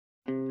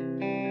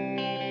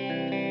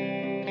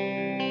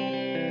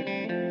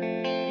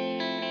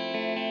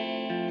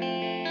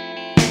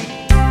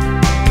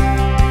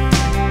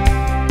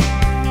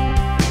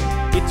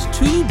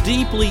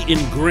deeply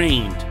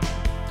ingrained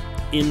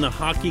in the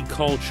hockey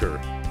culture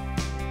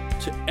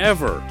to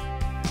ever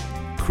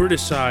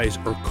criticize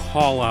or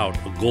call out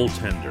a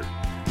goaltender.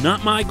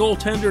 Not my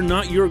goaltender,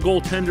 not your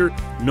goaltender,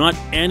 not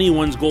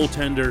anyone's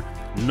goaltender,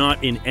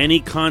 not in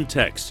any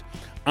context.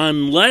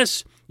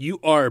 Unless you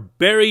are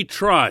Barry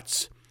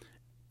Trotz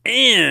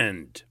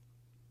and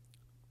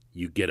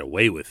you get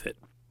away with it.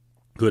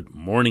 Good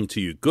morning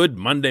to you. Good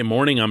Monday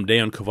morning. I'm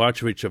Dejan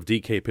Kovacevic of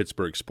DK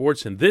Pittsburgh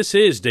Sports, and this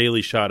is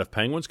Daily Shot of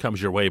Penguins.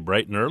 Comes your way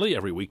bright and early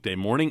every weekday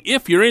morning.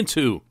 If you're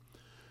into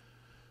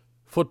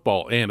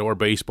football and or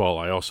baseball,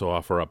 I also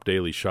offer up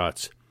daily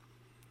shots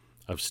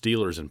of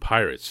Steelers and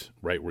Pirates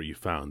right where you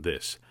found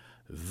this.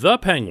 The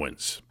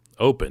Penguins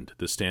opened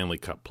the Stanley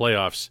Cup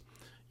playoffs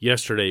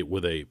yesterday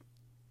with a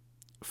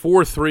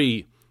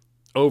 4-3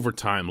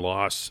 overtime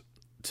loss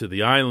to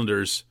the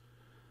Islanders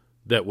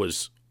that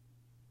was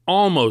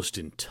almost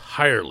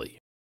entirely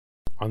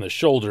on the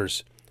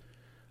shoulders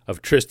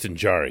of Tristan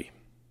Jarry.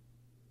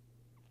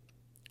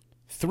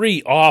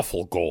 3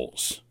 awful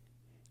goals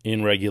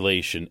in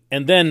regulation,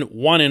 and then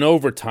one in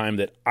overtime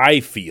that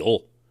I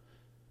feel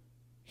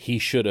he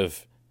should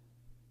have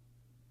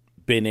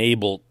been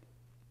able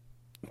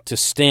to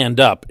stand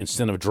up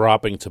instead of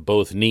dropping to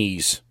both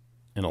knees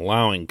and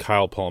allowing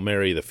Kyle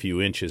Palmieri the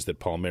few inches that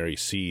Palmieri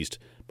seized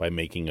by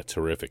making a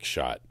terrific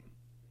shot.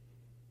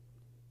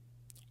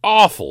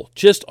 Awful,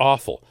 just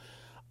awful.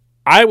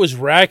 I was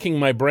racking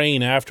my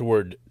brain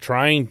afterward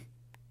trying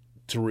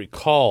to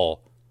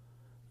recall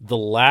the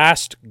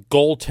last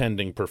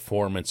goaltending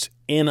performance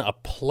in a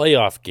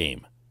playoff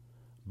game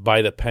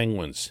by the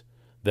Penguins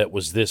that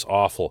was this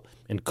awful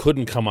and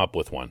couldn't come up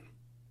with one.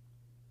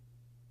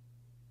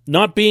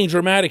 Not being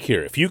dramatic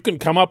here. If you can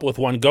come up with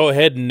one, go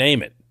ahead and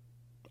name it.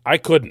 I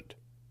couldn't.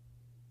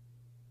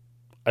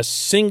 A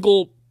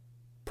single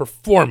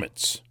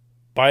performance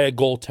by a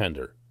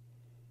goaltender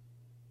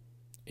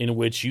in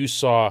which you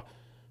saw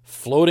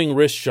floating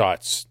wrist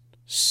shots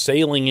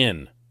sailing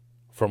in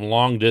from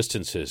long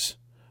distances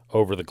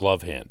over the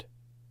glove hand.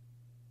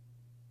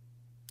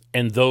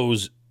 And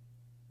those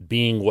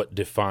being what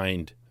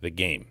defined the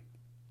game.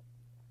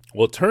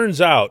 Well, it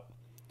turns out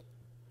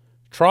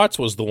Trotz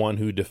was the one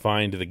who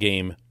defined the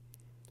game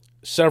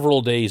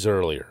several days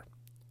earlier.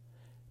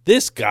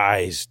 This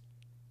guy's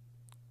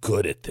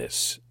good at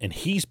this, and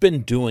he's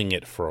been doing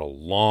it for a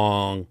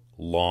long,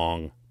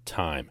 long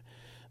time.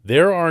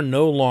 There are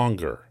no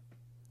longer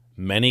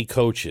many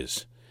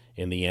coaches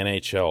in the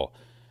NHL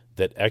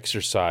that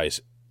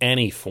exercise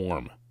any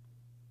form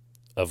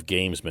of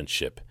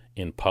gamesmanship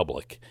in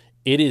public.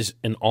 It is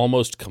an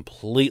almost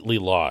completely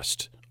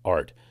lost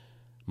art.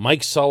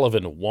 Mike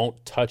Sullivan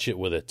won't touch it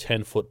with a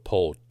 10-foot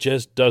pole,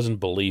 just doesn't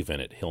believe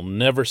in it. He'll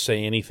never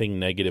say anything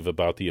negative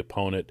about the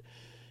opponent.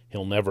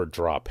 He'll never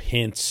drop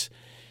hints.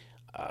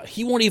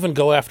 He won't even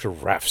go after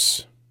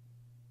refs.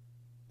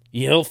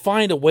 He'll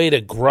find a way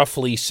to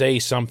gruffly say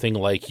something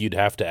like you'd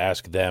have to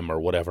ask them or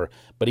whatever,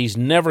 but he's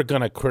never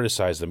going to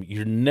criticize them.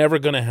 You're never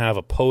going to have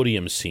a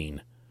podium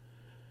scene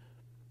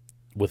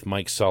with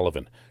Mike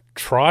Sullivan.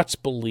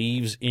 Trotz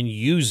believes in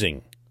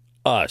using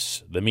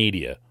us, the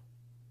media,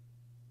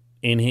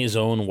 in his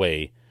own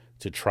way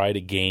to try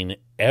to gain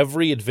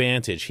every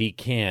advantage he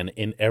can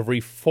in every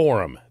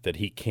forum that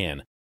he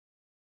can.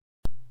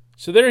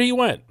 So there he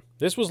went.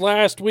 This was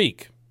last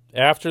week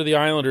after the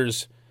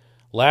Islanders'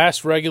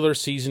 last regular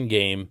season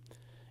game,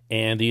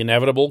 and the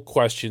inevitable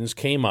questions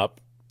came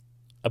up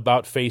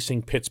about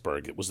facing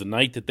Pittsburgh. It was the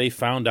night that they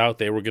found out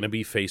they were going to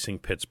be facing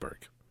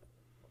Pittsburgh.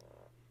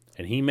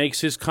 And he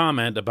makes his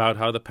comment about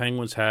how the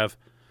Penguins have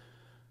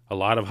a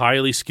lot of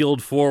highly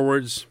skilled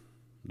forwards,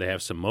 they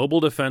have some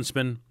mobile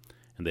defensemen,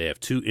 and they have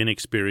 2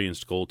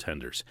 inexperienced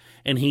goaltenders.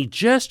 And he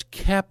just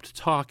kept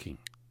talking.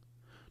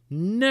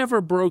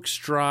 Never broke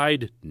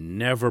stride,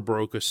 never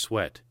broke a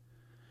sweat.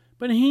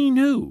 But he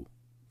knew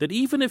that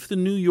even if the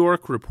New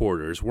York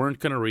reporters weren't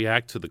going to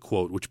react to the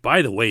quote, which,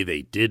 by the way,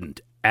 they didn't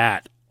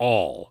at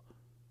all,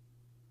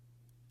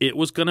 it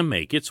was going to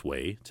make its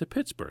way to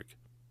Pittsburgh.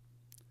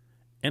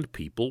 And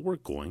people were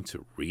going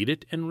to read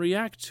it and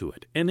react to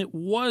it. And it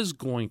was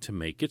going to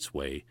make its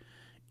way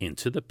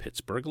into the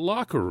Pittsburgh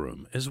locker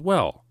room as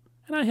well.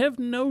 And I have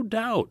no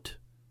doubt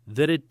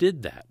that it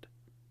did that.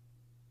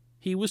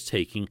 He was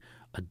taking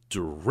a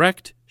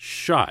direct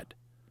shot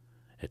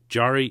at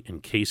Jarry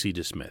and Casey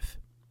DeSmith.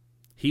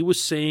 He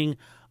was saying,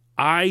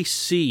 I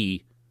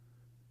see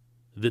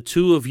the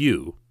 2 of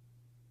you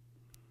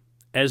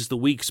as the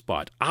weak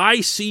spot.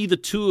 I see the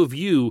 2 of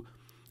you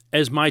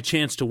as my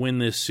chance to win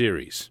this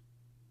series.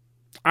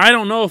 I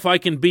don't know if I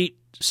can beat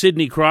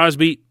Sidney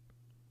Crosby.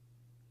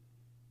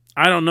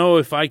 I don't know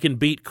if I can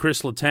beat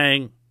Chris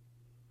Letang.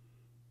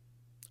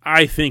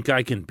 I think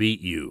I can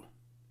beat you.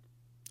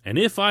 And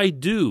if I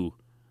do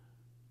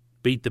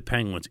beat the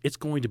Penguins, it's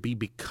going to be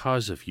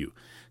because of you.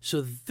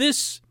 So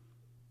this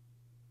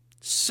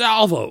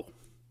salvo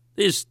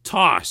is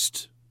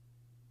tossed.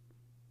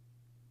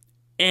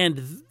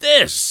 And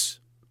this,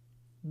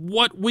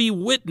 what we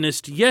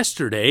witnessed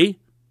yesterday,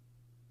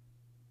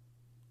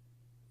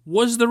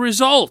 was the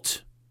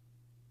result.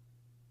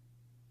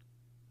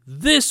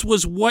 This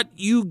was what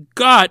you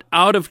got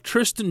out of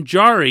Tristan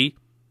Jarry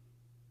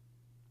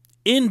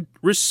in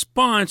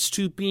response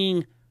to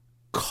being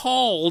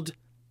called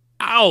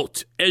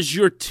out as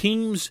your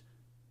team's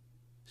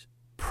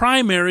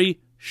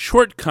primary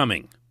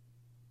shortcoming.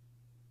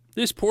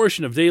 This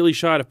portion of Daily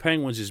Shot of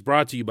Penguins is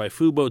brought to you by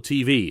Fubo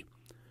TV.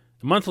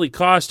 The monthly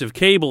cost of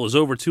cable is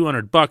over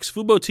 $200.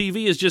 Fubo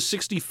TV is just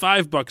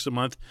 $65 a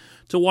month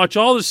to watch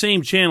all the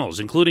same channels,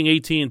 including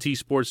AT&T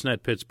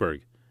Sportsnet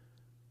Pittsburgh.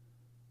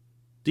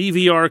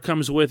 DVR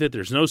comes with it.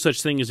 There's no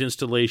such thing as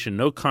installation,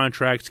 no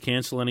contracts,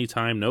 cancel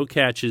anytime, no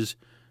catches.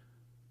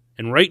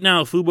 And right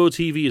now, Fubo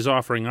TV is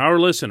offering our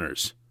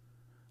listeners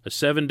a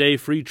 7-day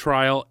free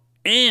trial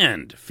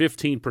and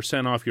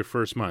 15% off your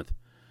first month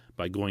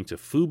by going to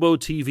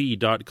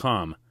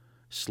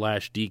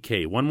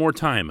FuboTV.com/DK. One more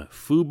time,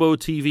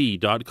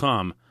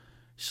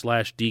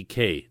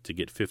 FuboTV.com/DK to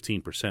get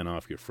 15%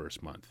 off your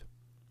first month.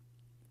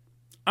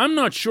 I'm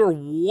not sure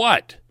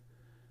what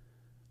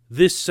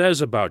this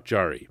says about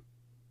Jarry.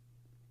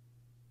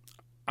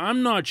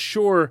 I'm not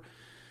sure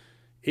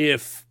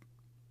if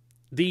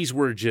these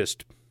were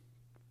just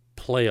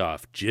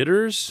playoff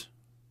jitters,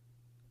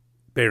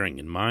 bearing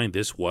in mind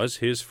this was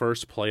his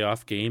first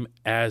playoff game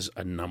as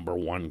a number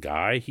one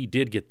guy. He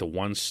did get the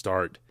one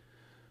start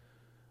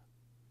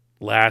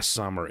last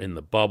summer in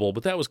the bubble,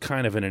 but that was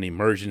kind of in an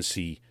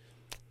emergency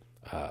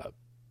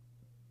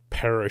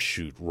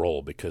parachute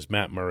role because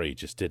Matt Murray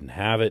just didn't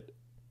have it.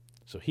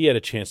 So he had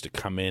a chance to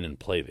come in and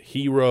play the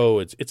hero.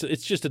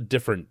 It's just a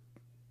different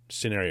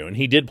scenario. And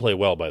he did play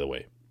well, by the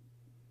way.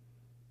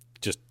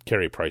 Just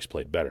Carey Price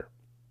played better.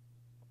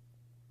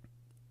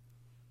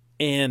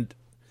 And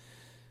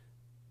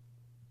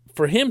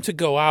for him to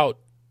go out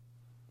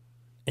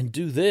and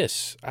do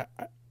this, I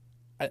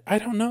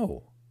don't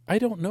know. I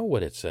don't know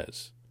what it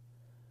says.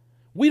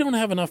 We don't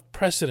have enough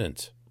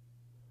precedent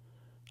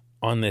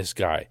on this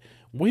guy.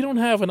 We don't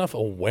have enough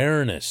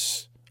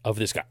awareness of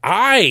this guy.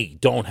 I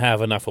don't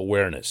have enough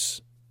awareness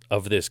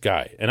of this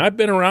guy. And I've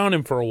been around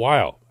him for a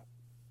while.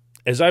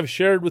 As I've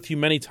shared with you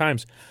many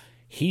times,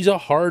 he's a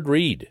hard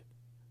read.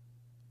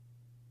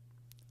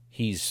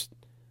 He's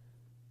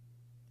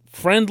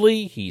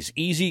friendly, he's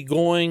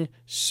easygoing,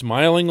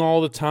 smiling all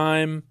the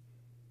time.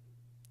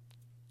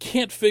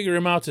 Can't figure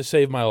him out to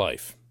save my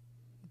life.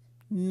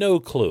 No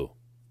clue.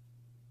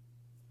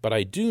 But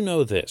I do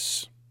know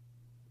this.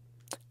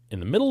 In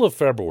the middle of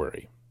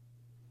February,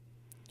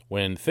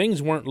 when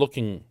things weren't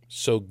looking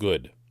so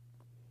good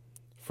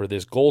for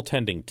this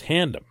goaltending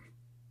tandem,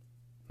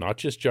 not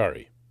just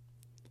Jarry,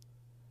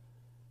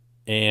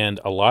 and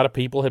a lot of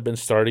people had been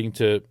starting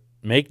to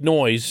make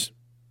noise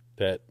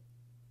that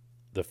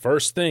the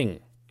first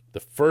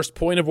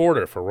point of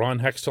order for Ron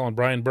Hextall and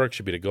Brian Burke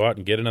should be to go out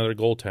and get another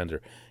goaltender.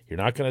 You're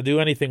not going to do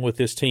anything with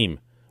this team,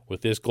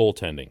 with this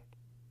goaltending.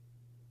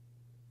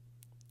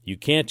 You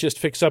can't just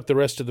fix up the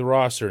rest of the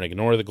roster and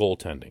ignore the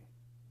goaltending.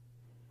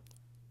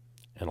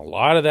 And a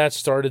lot of that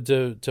started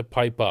to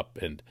pipe up.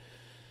 And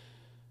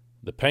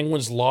the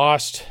Penguins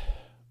lost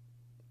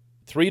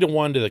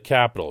 3-1 to the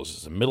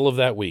Capitals in the middle of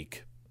that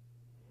week.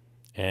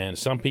 And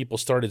some people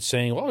started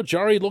saying, well,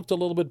 Jarry looked a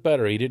little bit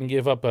better. He didn't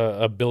give up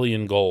a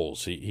billion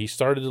goals. He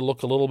started to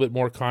look a little bit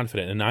more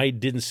confident. And I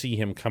didn't see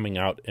him coming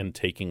out and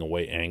taking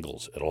away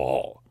angles at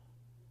all.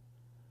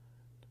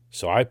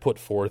 So I put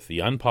forth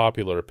the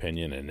unpopular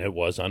opinion, and it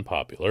was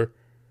unpopular,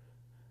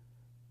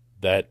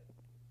 that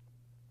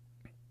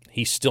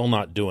he's still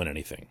not doing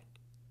anything.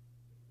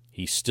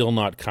 He's still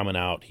not coming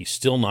out. He's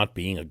still not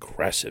being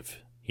aggressive,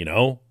 you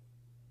know?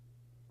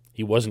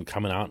 He wasn't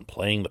coming out and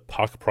playing the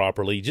puck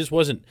properly. He just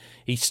wasn't.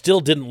 He still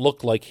didn't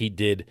look like he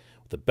did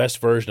the best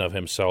version of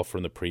himself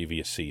from the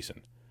previous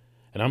season.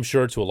 And I'm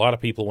sure to a lot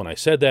of people when I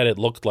said that, it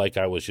looked like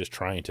I was just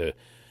trying to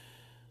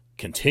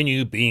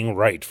continue being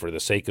right for the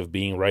sake of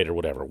being right or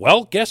whatever.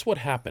 Well, guess what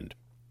happened?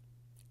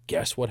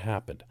 Guess what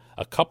happened?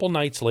 A couple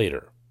nights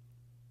later,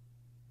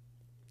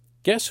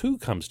 guess who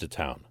comes to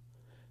town?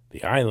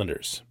 The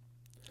Islanders.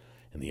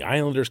 And the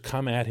Islanders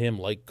come at him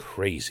like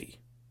crazy.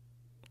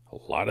 A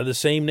lot of the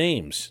same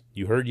names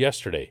you heard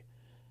yesterday.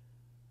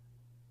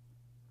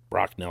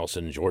 Brock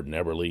Nelson, Jordan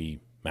Eberle,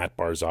 Matt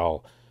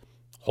Barzal,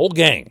 whole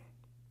gang.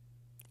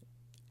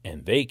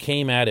 And they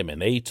came at him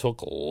and they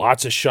took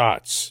lots of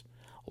shots.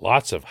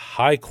 Lots of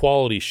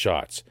high-quality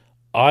shots,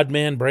 odd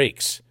man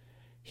breaks.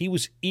 He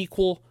was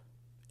equal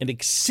and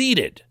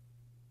exceeded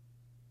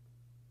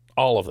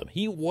all of them.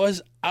 He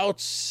was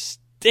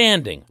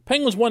outstanding.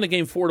 Penguins won the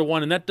game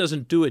 4-1, and that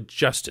doesn't do it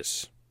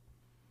justice.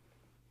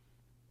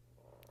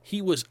 He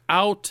was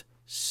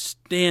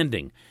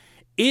outstanding.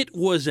 It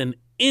was an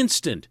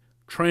instant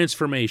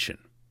transformation.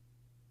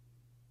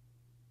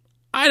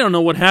 I don't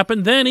know what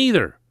happened then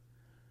either.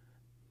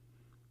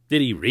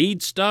 Did he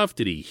read stuff?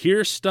 Did he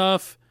hear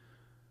stuff?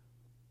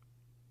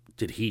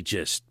 Did he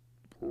just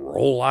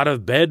roll out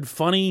of bed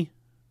funny?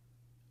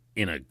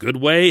 In a good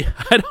way?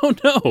 I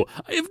don't know.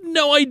 I have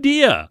no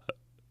idea.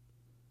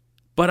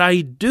 But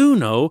I do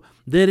know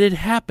that it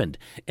happened.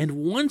 And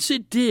once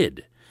it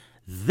did,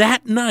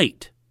 that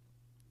night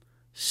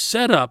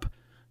set up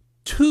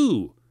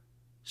two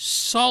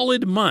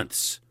solid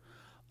months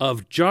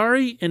of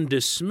Jarry and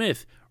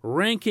DeSmith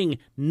ranking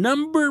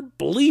number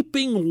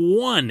bleeping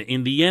 1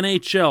 in the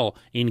NHL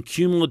in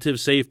cumulative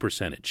save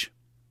percentage.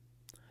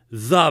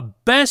 The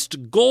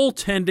best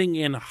goaltending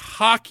in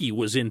hockey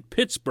was in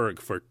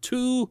Pittsburgh for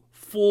 2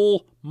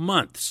 full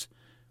months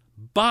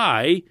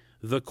by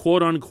the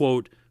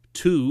quote-unquote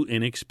 2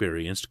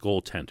 inexperienced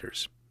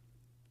goaltenders.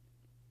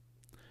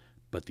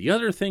 But the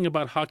other thing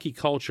about hockey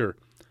culture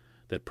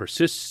that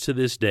persists to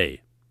this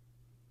day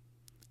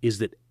is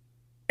that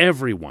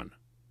everyone,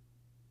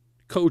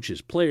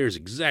 coaches, players,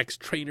 execs,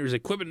 trainers,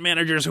 equipment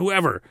managers,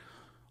 whoever,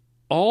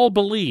 all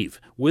believe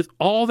with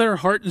all their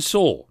heart and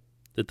soul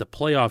that the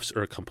playoffs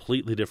are a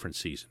completely different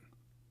season,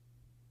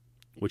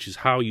 which is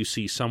how you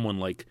see someone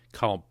like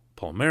Kyle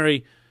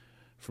Palmieri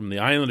from the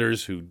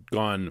Islanders, who'd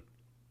gone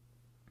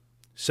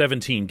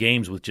 17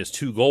 games with just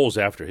 2 goals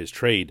after his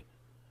trade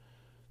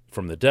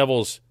from the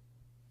Devils,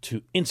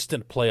 to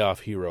instant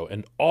playoff hero,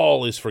 and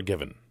all is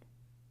forgiven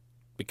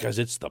because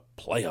it's the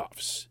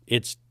playoffs.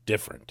 It's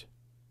different.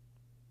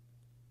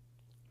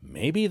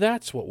 Maybe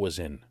that's what was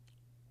in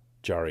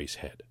Jarry's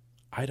head.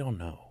 I don't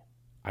know.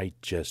 I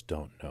just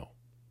don't know.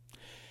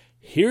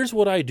 Here's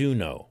what I do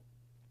know.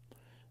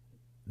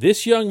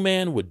 This young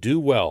man would do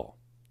well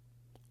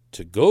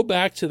to go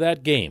back to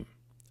that game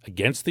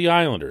against the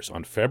Islanders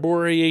on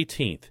February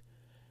 18th,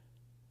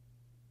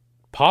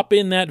 pop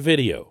in that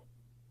video,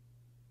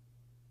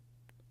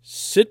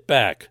 sit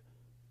back,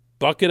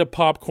 bucket of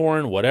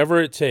popcorn,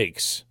 whatever it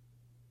takes,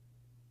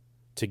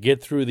 to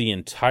get through the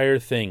entire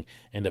thing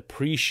and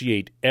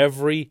appreciate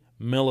every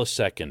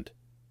millisecond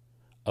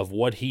of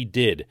what he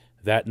did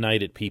that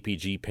night at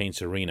PPG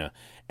Paints Arena,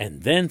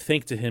 and then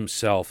think to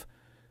himself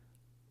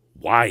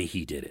why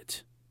he did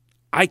it.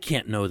 I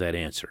can't know that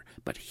answer,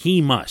 but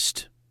he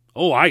must.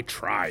 Oh, I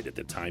tried at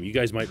the time. You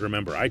guys might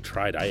remember. I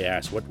tried. I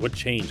asked, what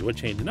changed? What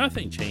changed?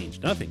 Nothing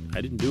changed. Nothing.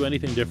 I didn't do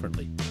anything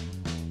differently.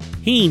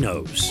 He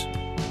knows.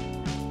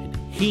 And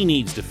he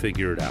needs to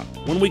figure it out.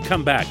 When we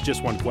come back,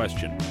 just one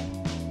question.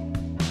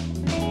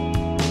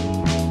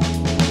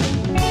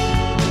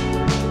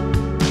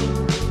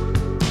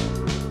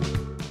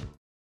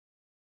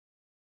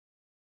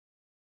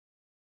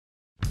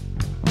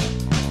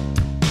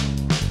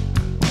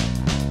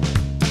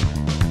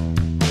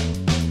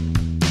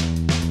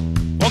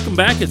 Welcome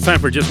back. It's time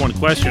for Just One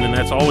Question, and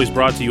that's always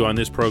brought to you on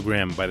this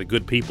program by the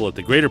good people at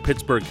the Greater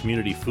Pittsburgh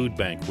Community Food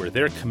Bank, where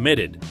they're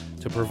committed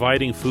to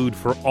providing food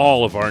for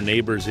all of our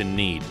neighbors in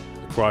need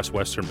across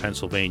western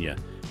Pennsylvania.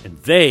 And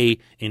they,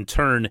 in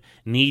turn,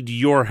 need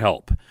your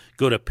help.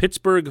 Go to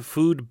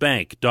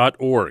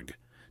pittsburghfoodbank.org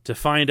to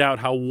find out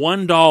how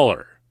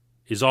 $1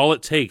 is all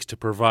it takes to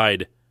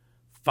provide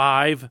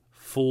 5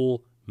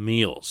 full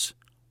meals.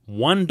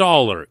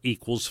 $1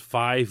 equals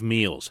 5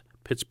 meals.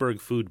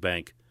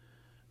 pittsburghfoodbank.org.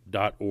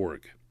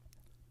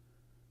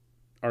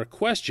 Our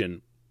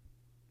question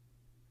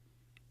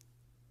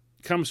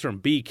comes from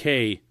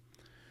BK,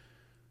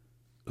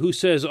 who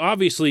says,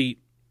 obviously,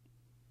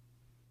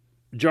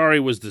 Jarry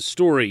was the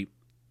story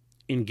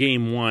in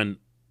Game 1,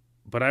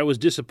 but I was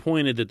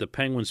disappointed that the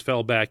Penguins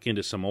fell back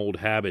into some old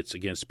habits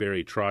against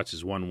Barry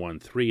Trotz's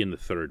 1-1-3 in the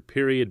third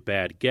period.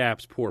 Bad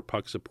gaps, poor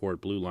puck support,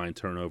 blue line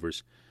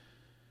turnovers.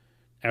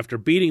 After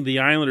beating the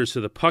Islanders to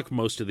the puck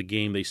most of the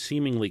game, they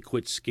seemingly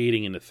quit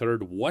skating in the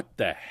third. What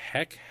the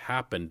heck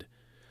happened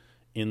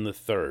in the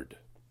third?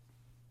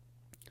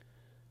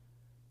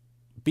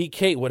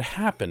 BK, what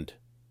happened,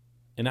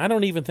 and I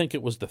don't even think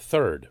it was the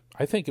third.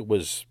 I think it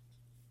was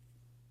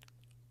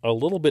a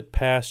little bit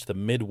past the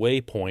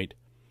midway point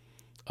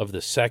of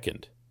the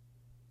second.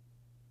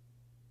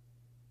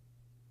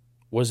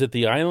 Was that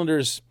the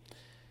Islanders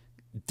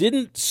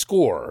didn't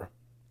score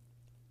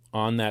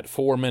on that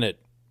 4-minute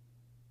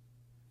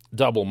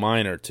double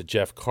minor to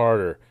Jeff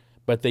Carter,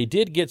 but they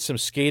did get some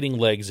skating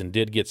legs and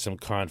did get some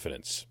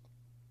confidence.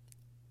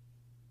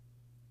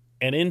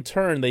 And in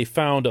turn, they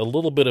found a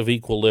little bit of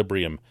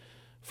equilibrium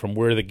from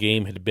where the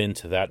game had been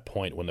to that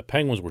point when the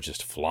Penguins were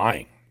just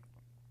flying.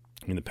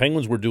 I mean, the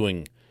Penguins were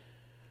doing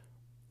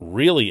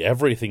really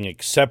everything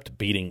except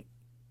beating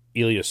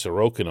Ilya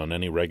Sorokin on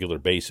any regular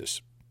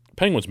basis.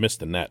 Penguins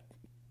missed the net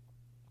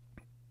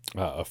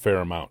a fair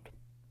amount.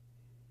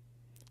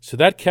 So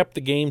that kept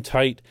the game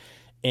tight,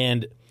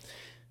 and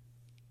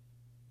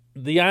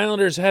the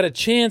Islanders had a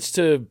chance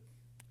to,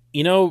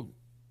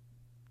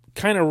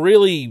 kind of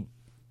really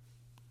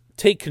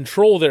take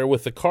control there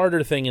with the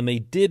Carter thing, and they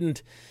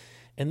didn't.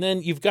 And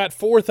then you've got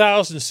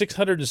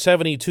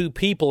 4,672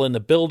 people in the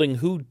building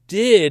who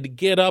did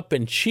get up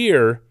and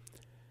cheer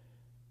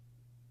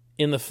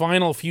in the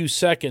final few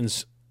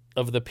seconds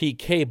of the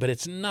PK, but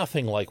it's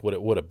nothing like what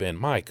it would have been.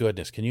 My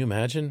goodness, can you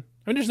imagine?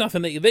 I mean, there's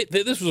nothing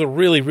this was a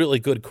really, really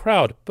good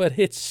crowd, but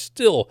it's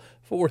still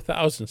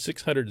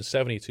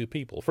 4,672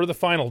 people for the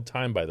final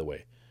time, by the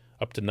way,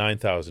 up to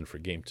 9,000 for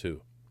Game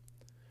 2.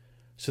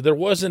 So there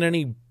wasn't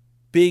any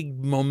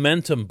big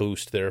momentum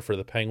boost there for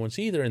the Penguins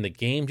either, and the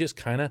game just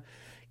kind of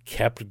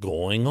kept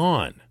going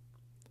on.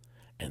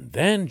 And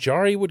then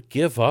Jarry would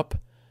give up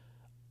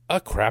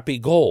a crappy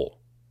goal.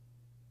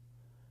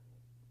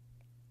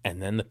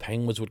 And then the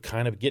Penguins would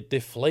kind of get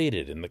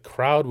deflated, and the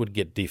crowd would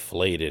get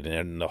deflated,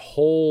 and the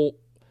whole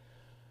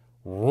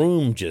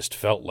room just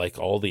felt like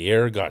all the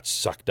air got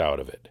sucked out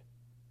of it.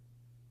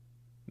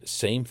 The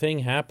same thing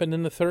happened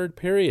in the third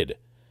period.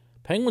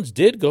 Penguins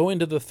did go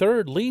into the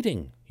third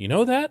leading. You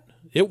know that?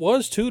 It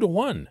was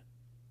 2-1.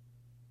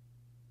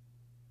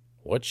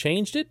 What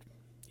changed it?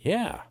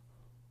 Yeah,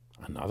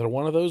 another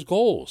one of those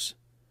goals.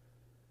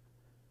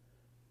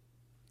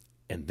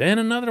 And then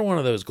another one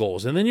of those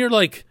goals. And then you're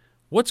like,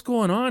 what's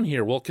going on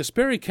here? Well,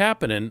 Kasperi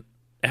Kapanen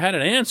had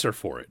an answer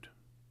for it.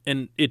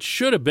 And it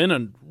should have been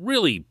a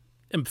really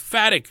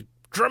emphatic,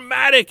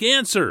 dramatic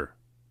answer.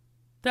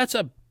 That's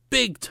a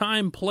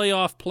big-time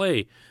playoff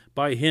play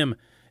by him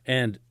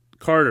and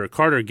Carter.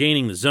 Carter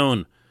gaining the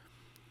zone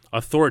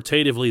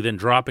authoritatively, then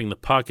dropping the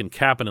puck, and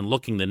Kapanen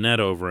looking the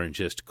net over and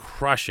just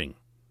crushing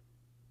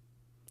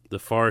the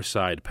far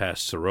side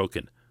past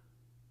Sorokin.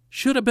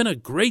 Should have been a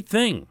great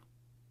thing.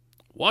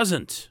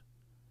 Wasn't.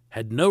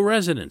 Had no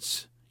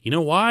resonance. You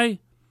know why?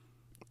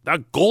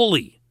 The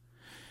goalie.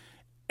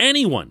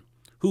 Anyone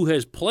who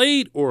has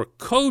played or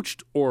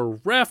coached or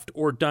reffed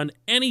or done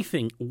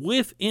anything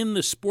within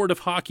the sport of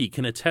hockey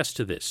can attest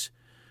to this.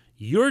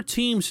 Your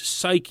team's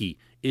psyche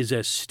is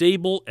as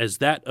stable as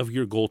that of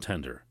your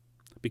goaltender.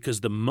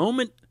 Because the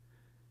moment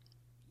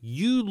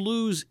you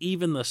lose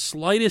even the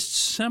slightest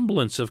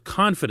semblance of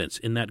confidence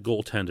in that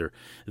goaltender,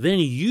 then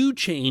you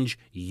change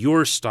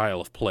your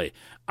style of play.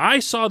 I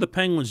saw the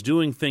Penguins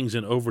doing things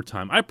in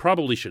overtime. I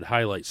probably should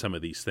highlight some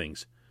of these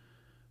things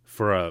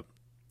for a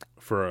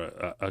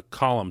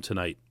column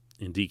tonight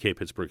in DK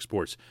Pittsburgh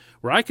Sports,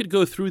 where I could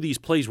go through these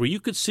plays where you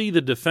could see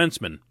the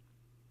defensemen,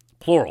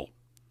 plural,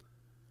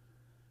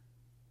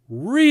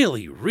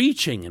 really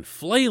reaching and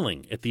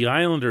flailing at the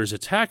Islanders'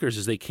 attackers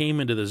as they came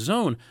into the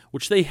zone,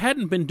 which they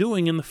hadn't been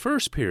doing in the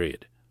first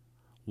period.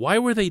 Why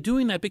were they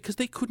doing that? Because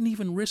they couldn't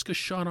even risk a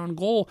shot on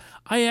goal.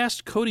 I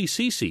asked Cody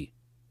Ceci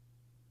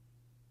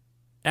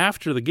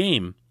after the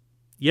game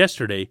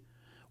yesterday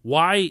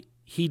why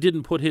he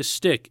didn't put his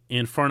stick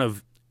in front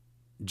of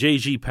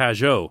J.G.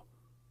 Pageau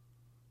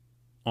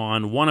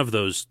on one of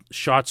those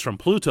shots from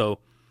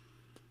Pluto.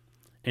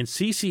 And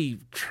Ceci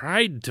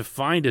tried to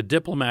find a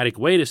diplomatic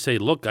way to say,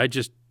 look, I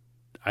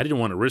didn't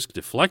want to risk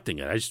deflecting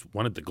it. I just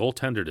wanted the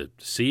goaltender to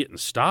see it and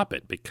stop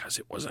it because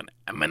it was an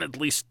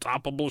eminently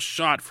stoppable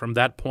shot from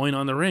that point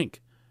on the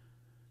rink.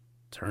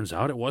 Turns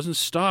out it wasn't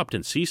stopped,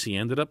 and Ceci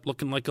ended up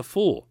looking like a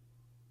fool.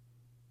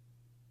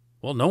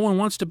 Well, no one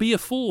wants to be a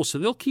fool, so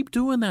they'll keep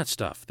doing that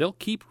stuff. They'll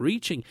keep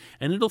reaching,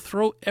 and it'll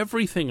throw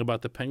everything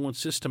about the Penguin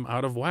system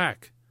out of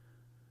whack.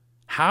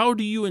 How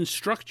do you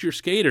instruct your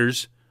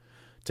skaters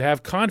to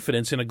have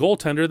confidence in a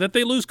goaltender that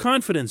they lose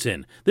confidence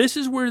in? This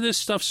is where this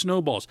stuff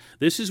snowballs.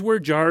 This is where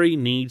Jarry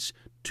needs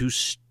to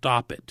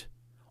stop it.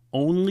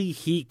 Only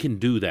he can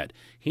do that.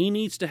 He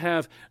needs to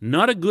have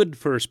not a good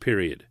first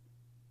period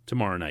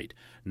tomorrow night,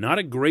 not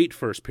a great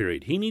first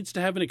period. He needs to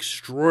have an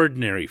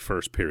extraordinary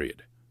first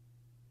period.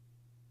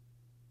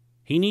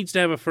 He needs to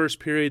have a first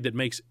period that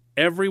makes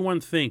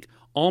everyone think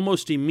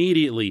almost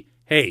immediately,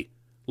 hey,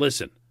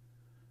 listen,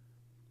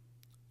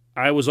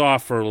 I was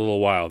off for a little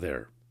while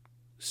there.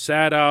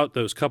 Sat out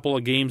those couple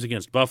of games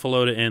against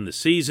Buffalo to end the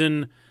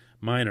season.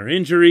 Minor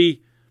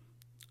injury.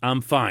 I'm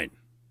fine.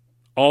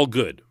 All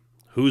good.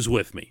 Who's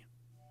with me?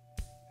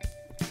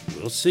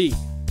 We'll see.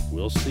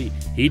 We'll see.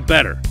 He'd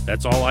better.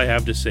 That's all I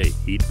have to say.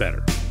 He'd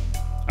better.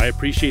 I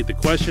appreciate the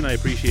question. I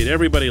appreciate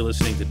everybody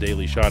listening to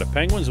Daily Shot of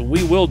Penguins, and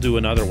we will do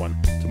another one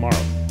tomorrow.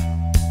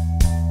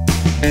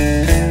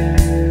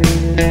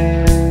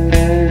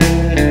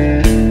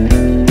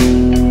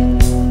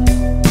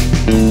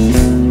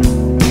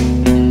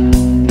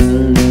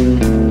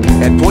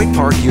 Point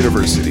Park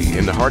University,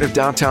 in the heart of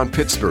downtown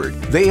Pittsburgh,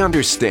 they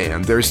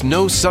understand there's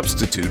no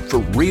substitute for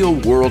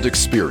real-world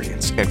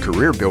experience and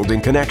career-building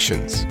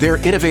connections. Their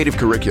innovative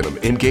curriculum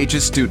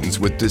engages students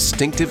with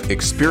distinctive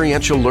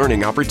experiential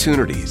learning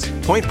opportunities.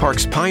 Point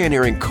Park's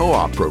pioneering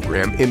co-op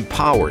program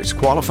empowers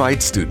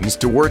qualified students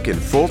to work in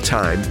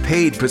full-time,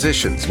 paid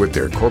positions with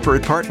their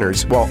corporate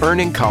partners while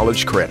earning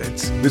college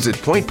credits. Visit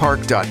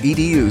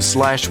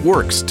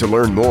pointpark.edu/works to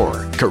learn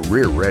more.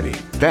 Career ready.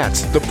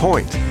 That's the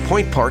point.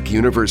 Point Park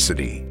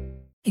University.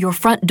 Your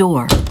front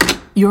door,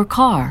 your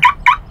car,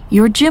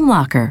 your gym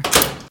locker,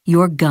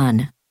 your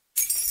gun.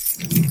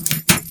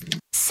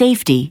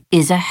 Safety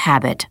is a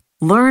habit.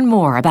 Learn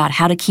more about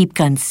how to keep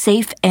guns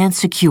safe and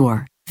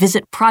secure.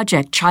 Visit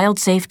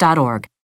ProjectChildSafe.org.